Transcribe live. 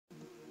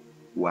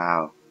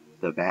Wow,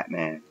 the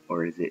Batman,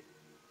 or is it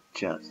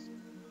just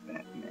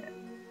Batman?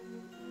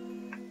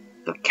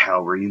 The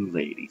cowardly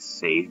lady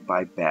saved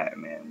by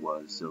Batman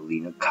was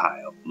Selina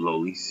Kyle,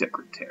 Lowly's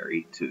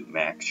secretary to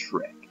Max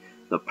Schreck,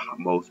 the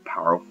most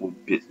powerful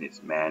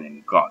businessman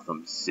in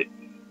Gotham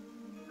City.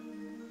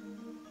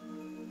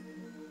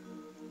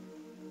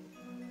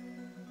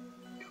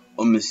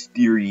 A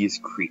mysterious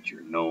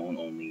creature known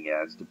only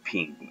as the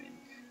Penguin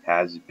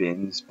has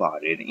been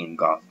spotted in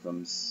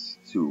Gotham's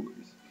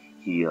sewers.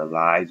 He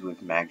allies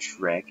with Max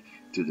Schreck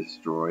to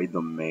destroy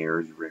the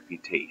mayor's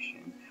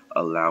reputation,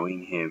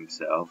 allowing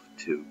himself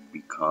to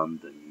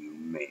become the new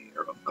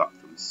mayor of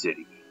Gotham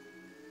City.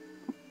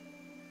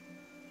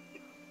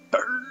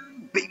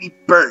 Burn, baby,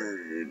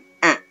 burn!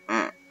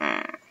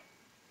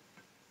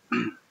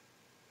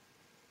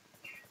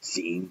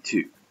 Scene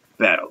 2.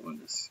 Battle in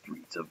the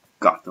streets of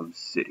Gotham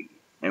City.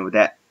 And with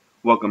that,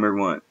 welcome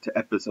everyone to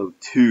episode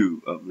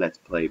 2 of Let's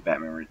Play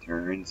Batman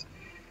Returns.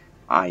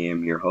 I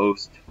am your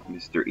host,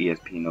 Mr.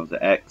 ESP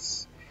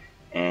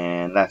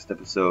and last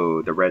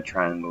episode, the Red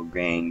Triangle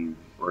gang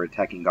were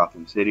attacking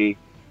Gotham City,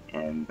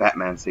 and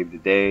Batman saved the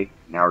day.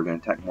 Now we're going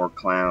to attack more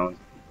clowns,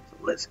 so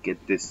let's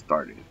get this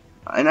started.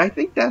 And I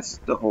think that's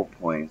the whole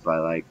point, is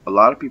like a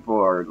lot of people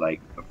are like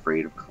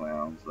afraid of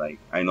clowns. Like,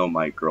 I know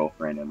my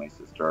girlfriend and my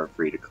sister are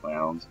afraid of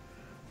clowns,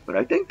 but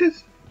I think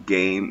this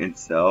game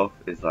itself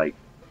is like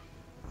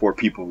for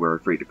people who are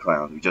afraid of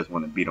clowns, who just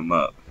want to beat them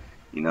up,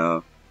 you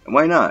know? And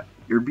why not?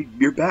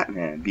 You're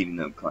Batman beating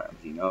up clowns,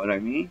 you know what I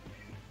mean?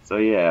 So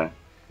yeah.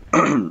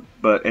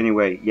 But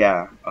anyway,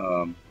 yeah,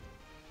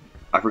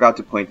 I forgot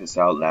to point this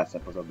out last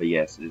episode, but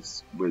yes,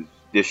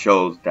 this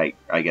shows that,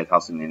 I guess, how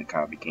Selina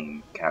Kyle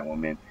became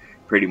Catwoman.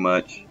 Pretty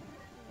much,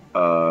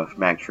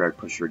 Max Schreck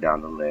pushed her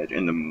down the ledge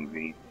in the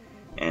movie,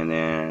 and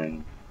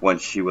then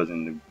once she was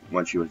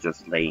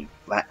just laying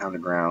flat on the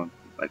ground,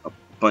 like a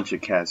bunch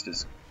of cats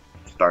just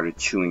started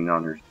chewing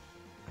on her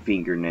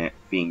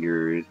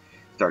fingers,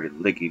 started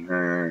licking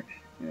her,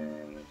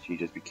 and she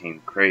just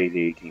became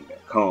crazy, came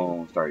back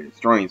home, started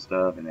destroying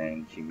stuff, and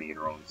then she made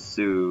her own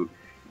suit.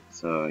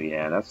 So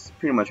yeah, that's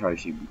pretty much how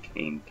she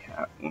became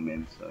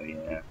Catwoman. So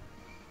yeah.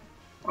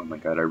 Oh my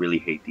god, I really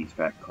hate these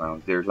fat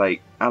clowns. They're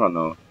like, I don't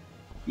know.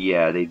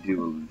 Yeah, they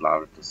do a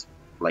lot of this,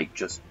 like,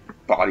 just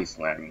body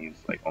slamming.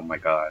 It's like, oh my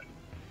god.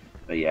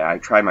 But yeah, I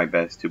try my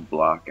best to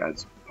block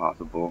as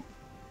possible.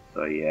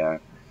 So yeah.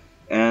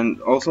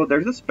 And also,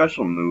 there's a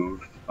special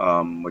move,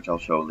 which I'll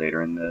show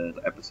later in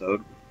the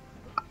episode.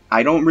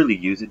 I don't really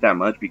use it that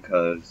much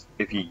because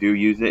if you do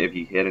use it, if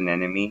you hit an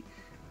enemy,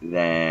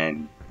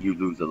 then you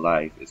lose a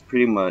life. It's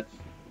pretty much,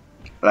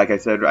 like I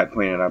said, I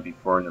pointed out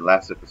before in the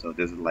last episode,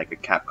 this is like a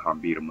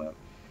Capcom beat 'em up.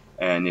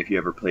 And if you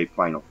ever played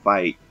Final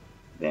Fight,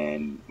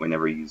 then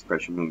whenever you use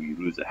special move, you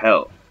lose a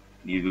health.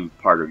 You lose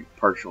part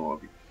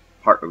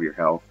of your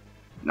health.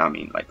 Not I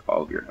mean like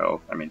all of your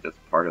health. I mean just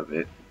part of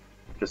it.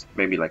 Just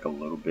maybe like a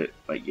little bit.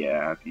 But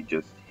yeah, if you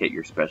just hit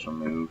your special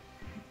move.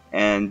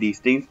 And these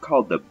things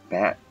called the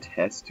Bat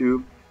Test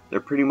Tube,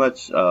 they're pretty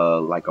much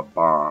like a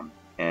bomb,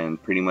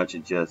 and pretty much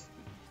it just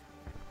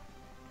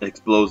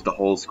explodes the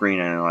whole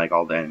screen, and like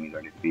all the enemies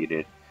are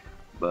defeated.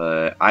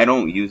 But I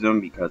don't use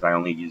them because I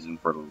only use them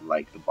for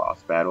like the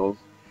boss battles.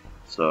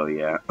 So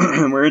yeah,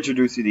 we're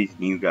introduced to these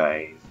new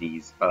guys,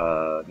 these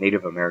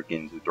Native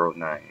Americans who throw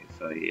knives.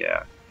 So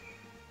yeah,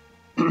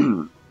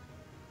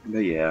 but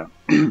yeah,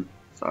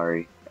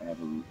 sorry,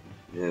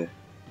 yeah.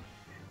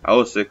 I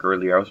was sick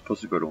earlier. I was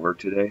supposed to go to work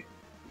today.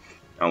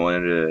 I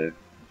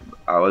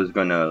was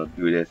gonna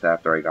do this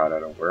after I got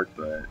out of work,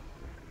 but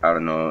I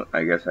don't know.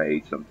 I guess I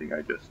ate something.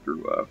 I just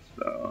threw up,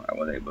 so I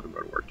wasn't able to go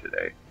to work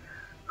today.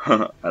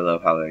 I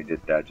love how they did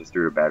that. Just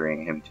threw a battery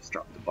and him just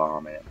dropped the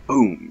bomb and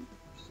boom,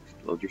 just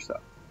explode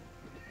yourself.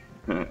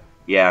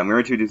 Yeah, I'm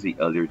going to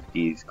introduce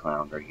these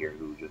clowns right here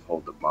who just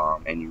hold the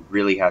bomb, and you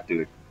really have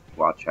to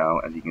watch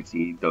out. As you can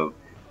see, the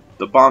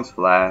bombs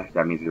flash.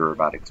 That means they're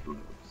about to explode.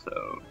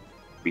 So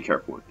be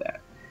careful with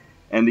that.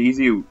 And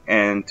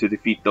to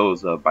defeat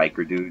those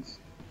biker dudes,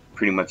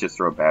 pretty much just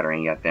throw a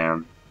battering at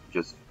them.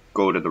 Just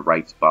go to the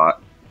right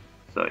spot.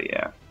 So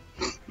yeah.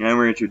 And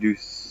we're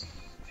introduced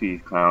to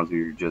these clowns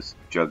who are just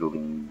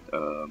juggling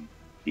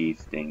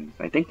these things.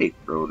 I think they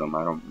throw them.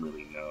 I don't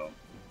really know.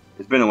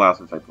 It's been a while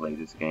since I played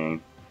this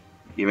game.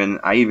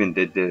 I even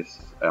did this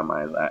on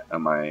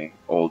my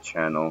old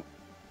channel.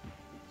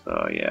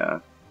 So yeah.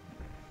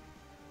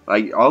 I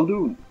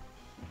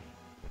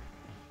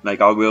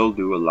will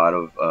do a lot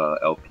of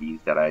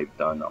LPs that I've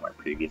done on my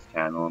previous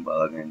channel, but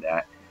other than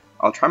that,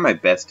 I'll try my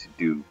best to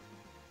do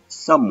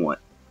somewhat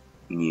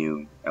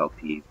new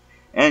LPs.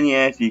 And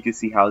yes, you can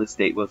see how the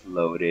state was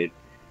loaded.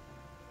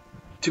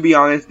 To be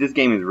honest, this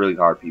game is really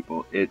hard,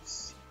 people.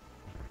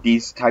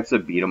 These types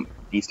of beat 'em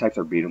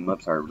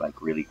ups are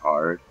like really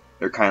hard.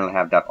 They kind of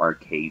have that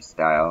arcade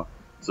style.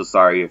 So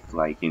sorry if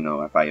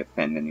if I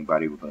offend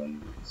anybody with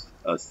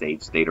a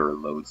save state or a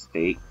load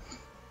state.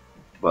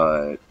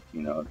 But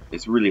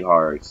it's really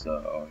hard,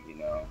 so,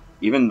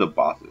 even the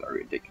bosses are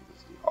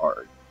ridiculously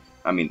hard.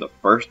 I mean, the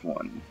first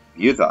one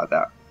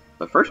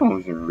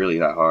wasn't really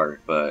that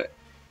hard, but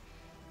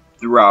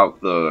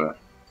throughout the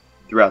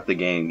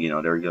game, you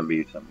know, there are gonna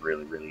be some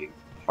really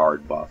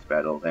hard boss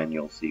battles, and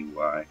you'll see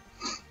why.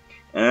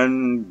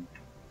 And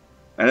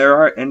there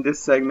are in this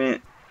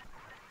segment,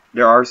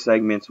 there are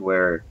segments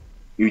where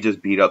you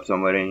just beat up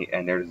somebody,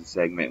 and there's a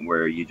segment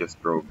where you just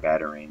throw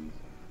batarangs.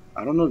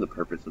 I don't know the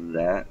purpose of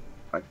that.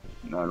 I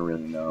don't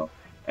really know.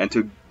 And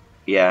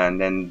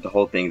then the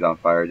whole thing's on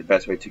fire. The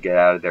best way to get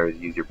out of there is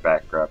use your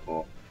back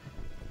grapple.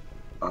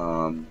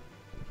 How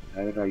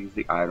did I use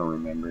the? I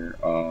don't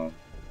remember.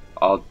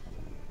 I'll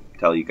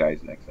tell you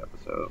guys next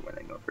episode when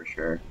I know for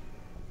sure.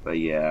 But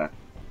yeah,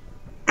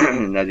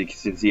 and as you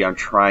can see, I'm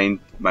trying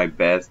my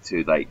best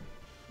to like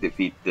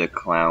defeat the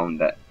clown,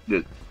 that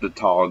the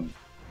tall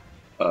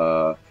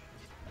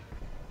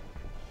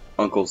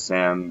Uncle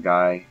Sam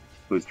guy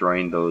who's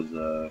throwing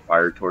those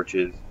fire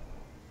torches.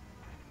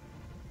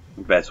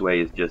 The best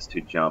way is just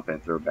to jump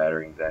and throw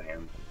batarangs at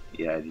him.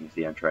 Yeah, as you can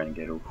see, I'm trying to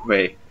get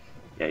away.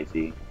 Yeah, you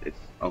see, it's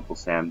Uncle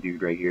Sam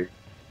dude right here.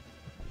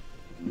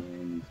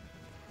 And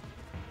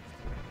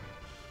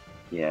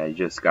yeah, you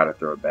just gotta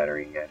throw a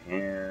batarang at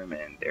him,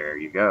 and there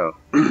you go.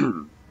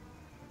 And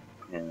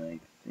I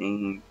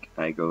think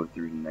I go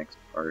through the next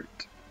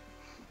part.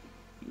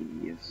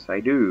 Yes, I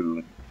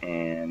do.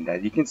 And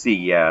as you can see,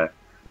 yeah,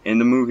 in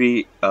the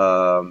movie,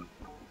 the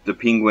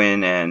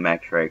Penguin and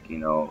Max Shrek, you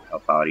know,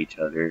 help out each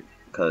other,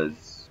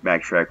 because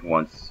Max Shrek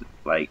wants,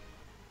 like,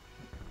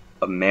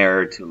 a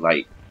mayor to,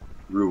 like,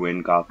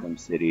 ruin Gotham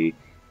City,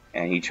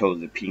 and he chose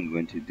the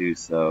Penguin to do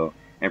so.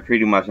 And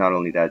pretty much not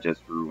only that,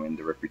 just ruin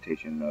the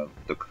reputation of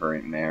the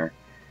current mayor.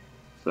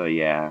 So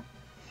yeah.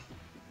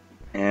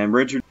 And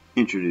we're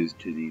introduced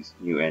to these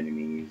new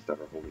enemies that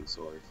are holding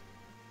swords.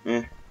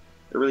 They're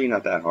really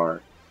not that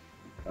hard.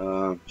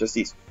 Just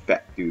these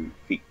fat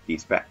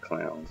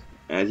clowns.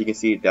 And as you can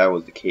see, that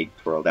was the cake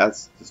twirl.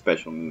 That's the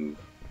special move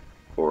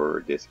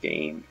for this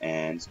game,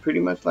 and it's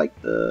pretty much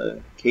like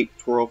the cake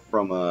twirl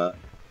from the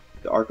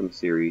Arkham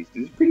series.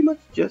 This is pretty much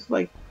just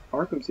like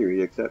Arkham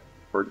series, except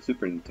for the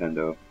Super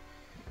Nintendo.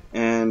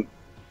 And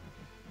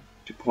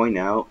to point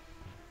out,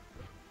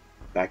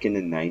 back in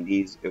the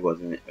 90s, it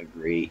wasn't a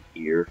great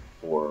year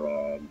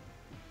for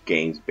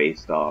games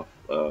based off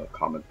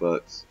comic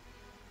books.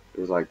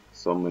 There was like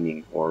so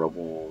many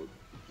horrible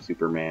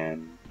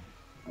Superman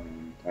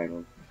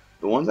titles.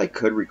 The ones I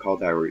could recall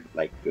that were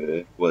like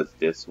good was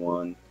this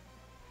one.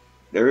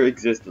 There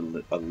exist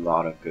a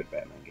lot of good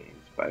Batman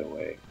games, by the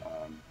way.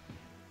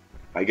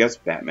 I guess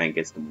Batman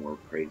gets the more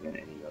praise than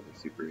any other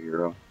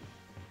superhero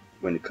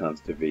when it comes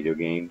to video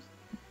games,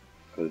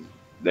 because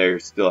there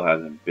still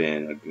hasn't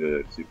been a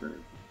good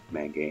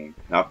Superman game.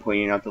 Not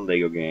pointing out the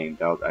Lego game,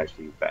 that was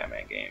actually a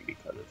Batman game,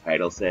 because the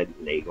title said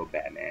Lego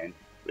Batman,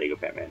 Lego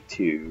Batman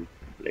 2,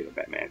 Lego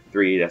Batman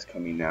 3 that's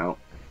coming out.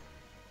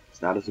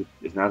 It's not a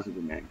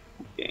Superman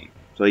game.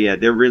 So yeah,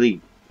 there really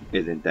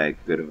isn't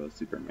that good of a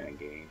Superman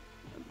game.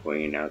 I'm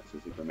pointing out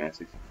to Superman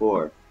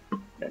 64.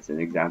 That's an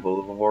example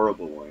of a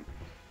horrible one.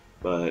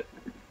 But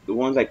the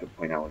ones I could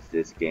point out was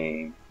this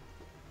game,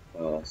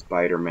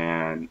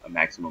 Spider-Man, A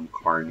Maximum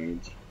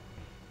Carnage,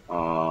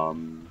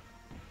 and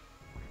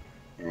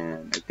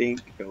I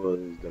think it was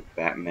the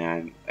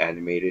Batman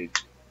animated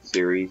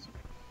series,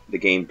 the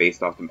game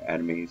based off the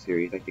animated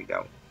series. I think that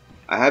one.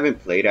 I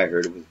haven't played. I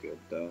heard it was good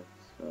though,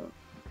 so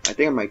I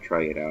think I might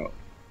try it out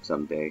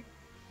someday.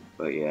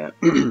 But yeah,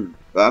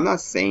 but I'm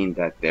not saying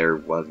that there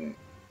wasn't,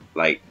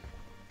 like,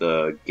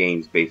 the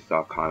games based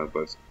off comic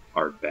books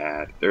are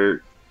bad.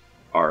 There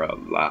are a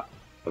lot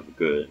of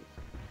good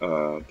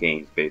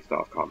games based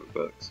off comic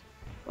books,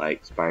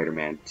 like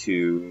Spider-Man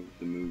 2,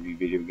 the movie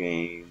video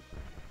game,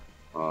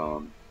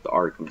 the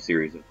Arkham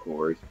series, of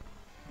course,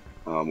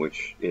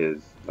 which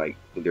is like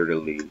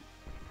literally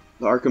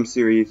the Arkham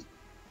series.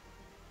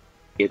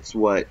 It's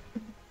what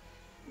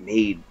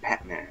made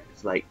Batman.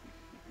 It's like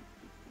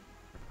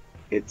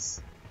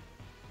it's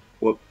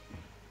what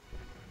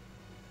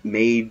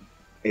made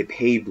it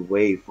paved the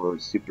way for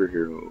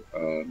superhero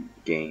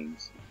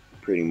games,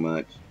 pretty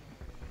much.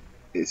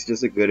 It's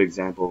just a good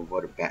example of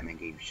what a Batman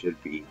game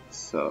should be.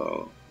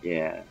 So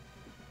yeah,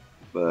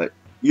 but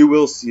you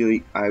will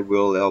see I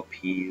will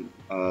LP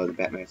the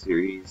Batman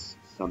series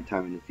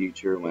sometime in the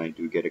future when I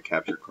do get a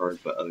capture card.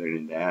 But other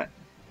than that,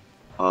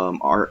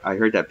 I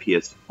heard that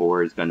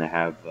PS4 is gonna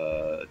have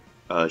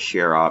a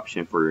share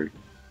option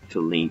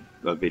to link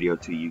a video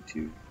to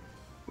YouTube,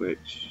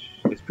 which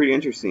is pretty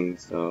interesting.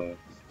 So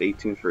stay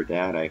tuned for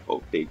that. I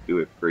hope they do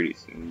it pretty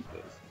soon,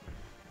 because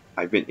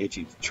I've been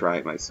itching to try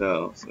it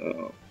myself.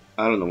 So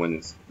I don't know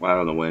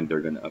when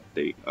they're gonna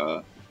update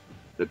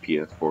the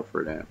PS4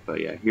 for that. But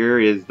yeah, here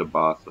is the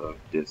boss of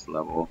this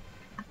level,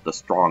 the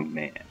Strong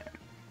Man.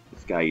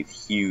 This guy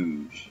is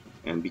huge,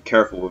 and be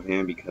careful with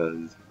him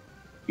because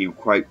he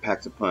quite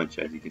packs a punch,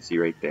 as you can see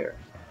right there.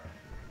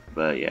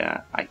 But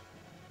yeah,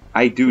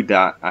 I do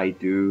die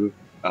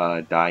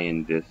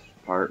in this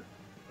part,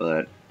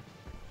 but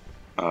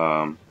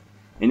and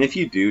if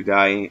you do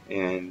die,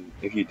 and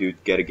if you do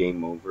get a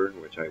game over,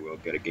 which I will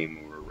get a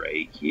game over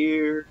right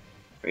here,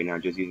 right now,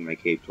 just using my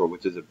cave tour,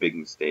 which is a big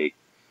mistake.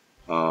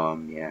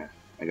 Yeah,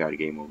 I got a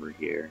game over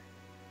here.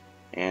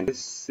 And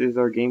this is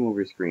our game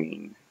over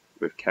screen,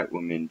 with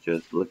Catwoman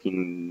just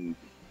looking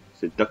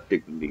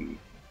seductively.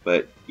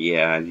 But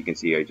yeah, as you can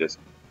see,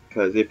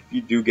 because if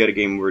you do get a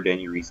game over, then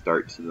you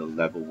restart to the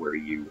level where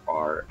you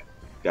are,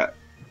 that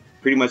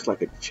pretty much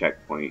like a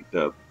checkpoint,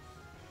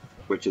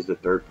 which is the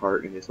third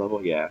part in this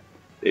level. Yeah,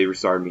 they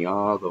restarted me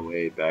all the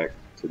way back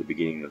to the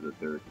beginning of the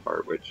third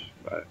part, which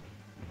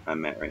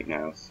I'm at right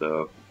now.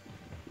 So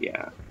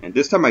yeah, and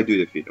this time I do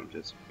defeat them,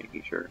 just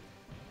making sure.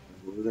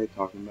 What was I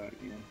talking about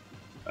again?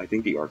 I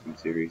think the Arkham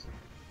series.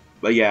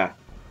 But yeah,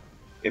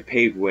 it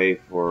paved way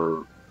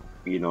for,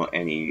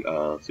 any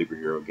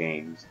superhero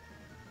games.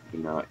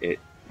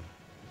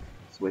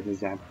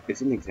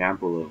 It's an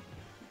example of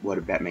what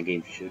a Batman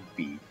game should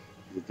be.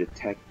 He's a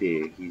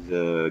detective, he's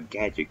a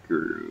gadget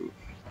guru,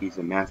 he's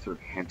a master of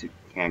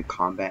hand-to-hand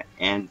combat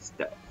and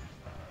stealth.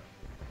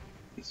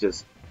 It's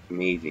just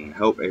amazing. I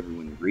hope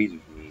everyone agrees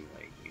with me,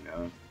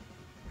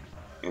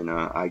 and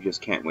I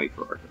just can't wait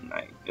for Arkham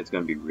Knight. It's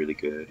gonna be really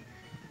good,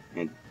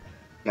 and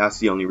that's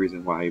the only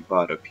reason why I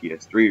bought a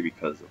PS3,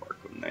 because of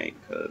Arkham Knight,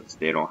 because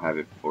they don't have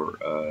it for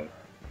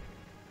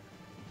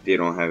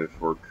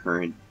Xbox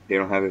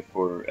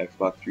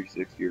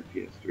 360 or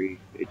PS3.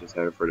 They just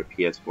have it for the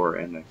PS4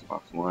 and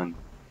Xbox One.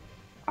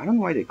 I don't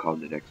know why they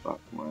called it Xbox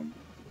One.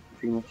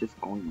 Pretty much just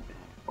going back.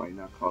 Why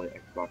not call it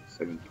Xbox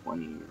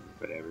 720 or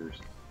whatever?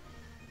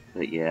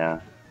 But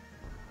yeah,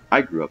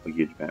 I grew up a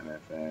huge Batman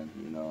fan.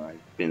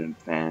 I've been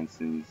a fan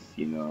since,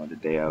 the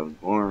day I was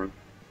born.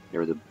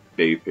 There was a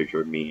big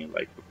picture of me,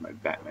 with my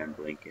Batman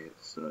blanket.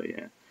 So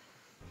yeah.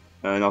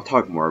 And I'll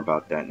talk more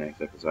about that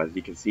next episode. As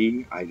you can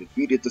see, I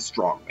defeated the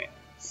Strongman.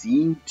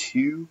 Scene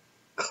 2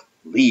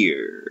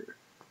 clear.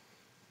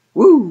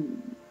 Woo!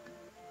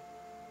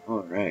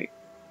 Alright.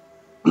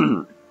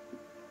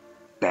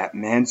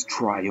 Batman's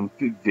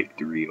triumphant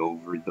victory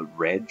over the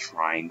Red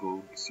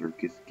Triangle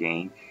Circus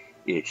Gang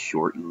is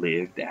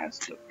short-lived as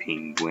the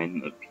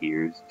Penguin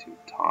appears to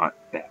taunt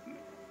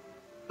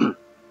Batman.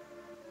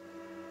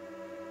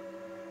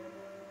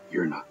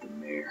 You're not the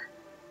mayor.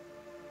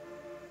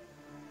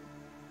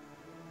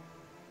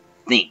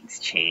 Things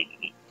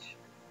change.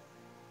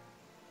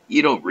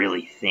 You don't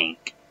really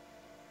think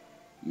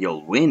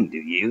you'll win, do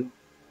you?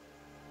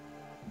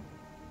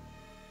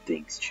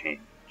 Things change.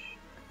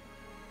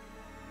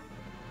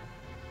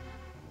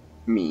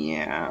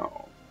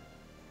 Meow.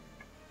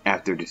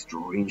 After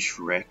destroying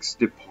Shrek's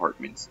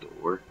department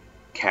store,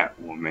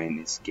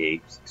 Catwoman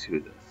escapes to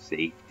the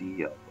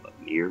safety of a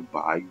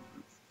nearby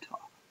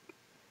rooftop.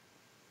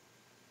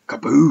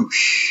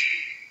 Kaboosh!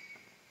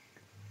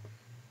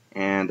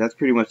 And that's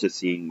pretty much the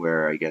scene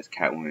where I guess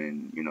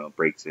Catwoman,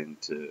 breaks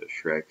into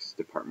Shrek's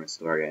department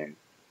store, and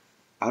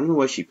I don't know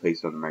what she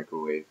placed on the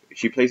microwave.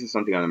 She places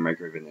something on the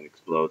microwave and it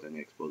explodes, and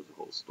it explodes the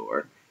whole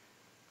store.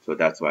 So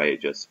that's why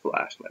it just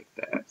flashed like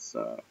that.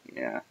 So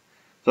yeah.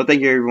 So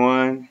thank you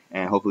everyone,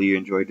 and hopefully you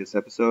enjoyed this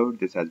episode.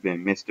 This has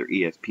been Mr.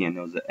 ESPN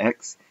Knows the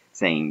X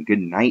saying good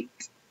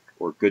night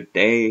or good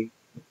day,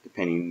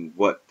 depending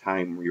what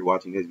time you're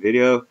watching this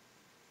video.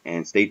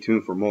 And stay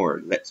tuned for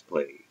more Let's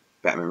Play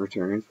Batman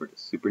Returns for the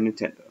Super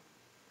Nintendo.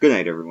 Good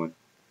night everyone.